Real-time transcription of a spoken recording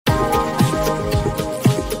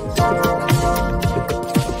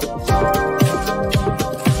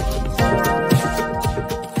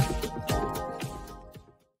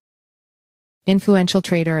Influential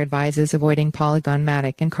trader advises avoiding Polygon,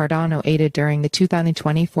 MATIC, and Cardano ADA during the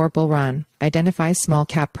 2024 bull run. Identifies small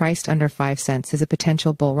cap priced under 5 cents as a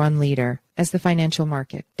potential bull run leader, as the financial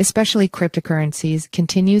market, especially cryptocurrencies,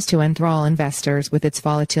 continues to enthrall investors with its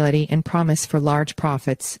volatility and promise for large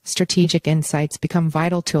profits. Strategic insights become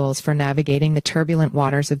vital tools for navigating the turbulent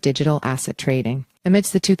waters of digital asset trading.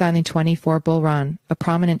 Amidst the 2024 bull run, a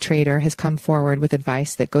prominent trader has come forward with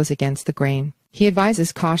advice that goes against the grain. He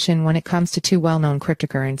advises caution when it comes to two well-known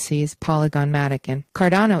cryptocurrencies, Polygon, MATIC, and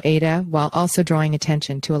Cardano ADA, while also drawing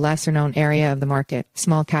attention to a lesser-known area of the market,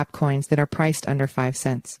 small-cap coins that are priced under 5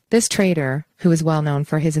 cents. This trader, who is well known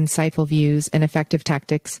for his insightful views and effective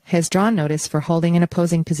tactics, has drawn notice for holding an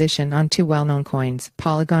opposing position on two well-known coins,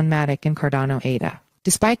 Polygon, MATIC, and Cardano ADA.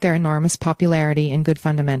 Despite their enormous popularity and good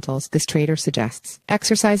fundamentals, this trader suggests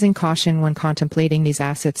exercising caution when contemplating these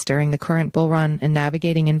assets during the current bull run and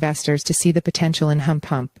navigating investors to see the potential in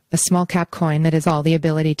Hump, a small-cap coin that has all the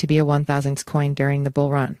ability to be a 1,000th coin during the bull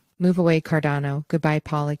run. Move away Cardano, goodbye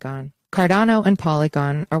Polygon. Cardano and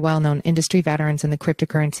Polygon are well-known industry veterans in the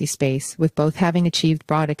cryptocurrency space, with both having achieved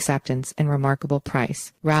broad acceptance and remarkable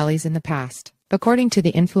price rallies in the past. According to the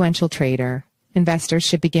influential trader, investors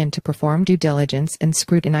should begin to perform due diligence and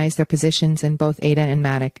scrutinize their positions in both ADA and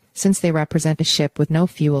MATIC, since they represent a ship with no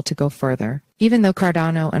fuel to go further. Even though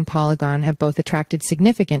Cardano and Polygon have both attracted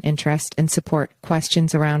significant interest and support,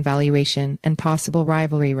 questions around valuation and possible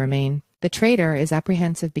rivalry remain. The trader is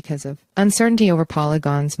apprehensive because of uncertainty over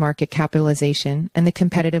Polygon's market capitalization and the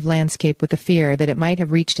competitive landscape, with the fear that it might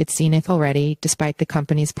have reached its zenith already despite the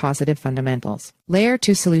company's positive fundamentals. Layer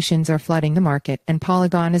 2 solutions are flooding the market, and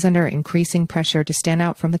Polygon is under increasing pressure to stand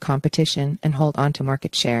out from the competition and hold onto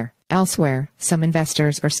market share. Elsewhere, some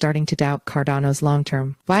investors are starting to doubt Cardano's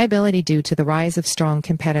long-term viability due to the rise of strong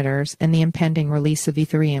competitors and the impending release of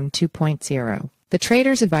Ethereum 2.0. The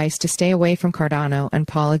trader's advice to stay away from Cardano and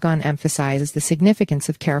Polygon emphasizes the significance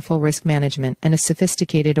of careful risk management and a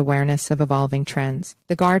sophisticated awareness of evolving trends.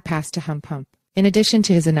 The guard passed to Hump. In addition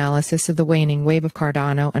to his analysis of the waning wave of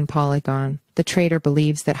Cardano and Polygon, the trader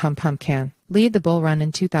believes that Hump can lead the bull run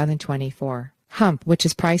in 2024. Hump, which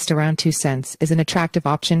is priced around 2 cents, is an attractive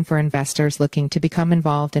option for investors looking to become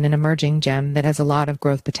involved in an emerging gem that has a lot of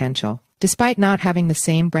growth potential. Despite not having the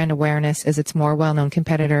same brand awareness as its more well-known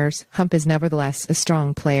competitors, Hump is nevertheless a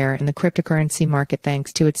strong player in the cryptocurrency market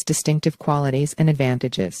thanks to its distinctive qualities and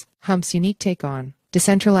advantages. Hump's unique take on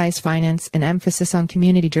decentralized finance and emphasis on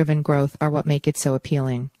community-driven growth are what make it so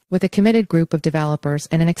appealing. With a committed group of developers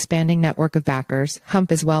and an expanding network of backers,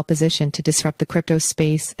 Hump is well positioned to disrupt the crypto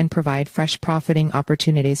space and provide fresh profiting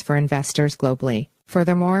opportunities for investors globally.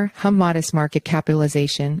 Furthermore, Hump's modest market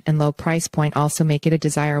capitalization and low price point also make it a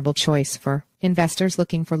desirable choice for investors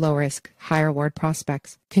looking for low-risk, high-reward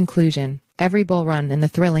prospects. Conclusion: every bull run in the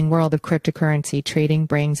thrilling world of cryptocurrency trading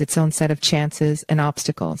brings its own set of chances and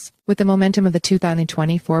obstacles. With the momentum of the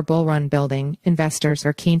 2024 bull run building, investors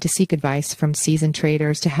are keen to seek advice from seasoned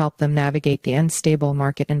traders to help them navigate the unstable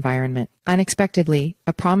market environment. Unexpectedly,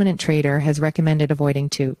 a prominent trader has recommended avoiding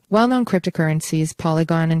two well-known cryptocurrencies,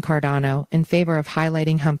 Polygon and Cardano, in favor of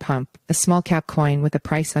highlighting Hump, a small-cap coin with a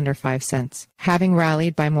price under 5 cents. Having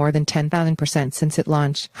rallied by more than 10,000% since it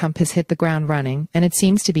launched, Hump has hit the ground running, and it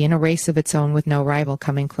seems to be in a race of its own with no rival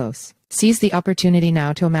coming close. Seize the opportunity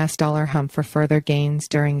now to amass $Hump for further gains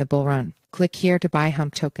during the bull run. Click here to buy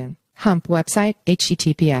Hump token. Hump website,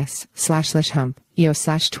 https://hump,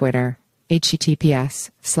 io/Twitter,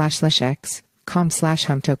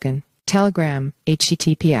 https://x.com/Hump token. Telegram,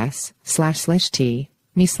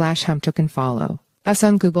 https://t.me/Hump token. Follow us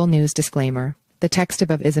on Google News. Disclaimer: the text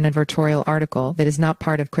above is an advertorial article that is not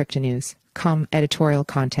part of Crypto News.com editorial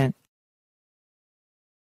content.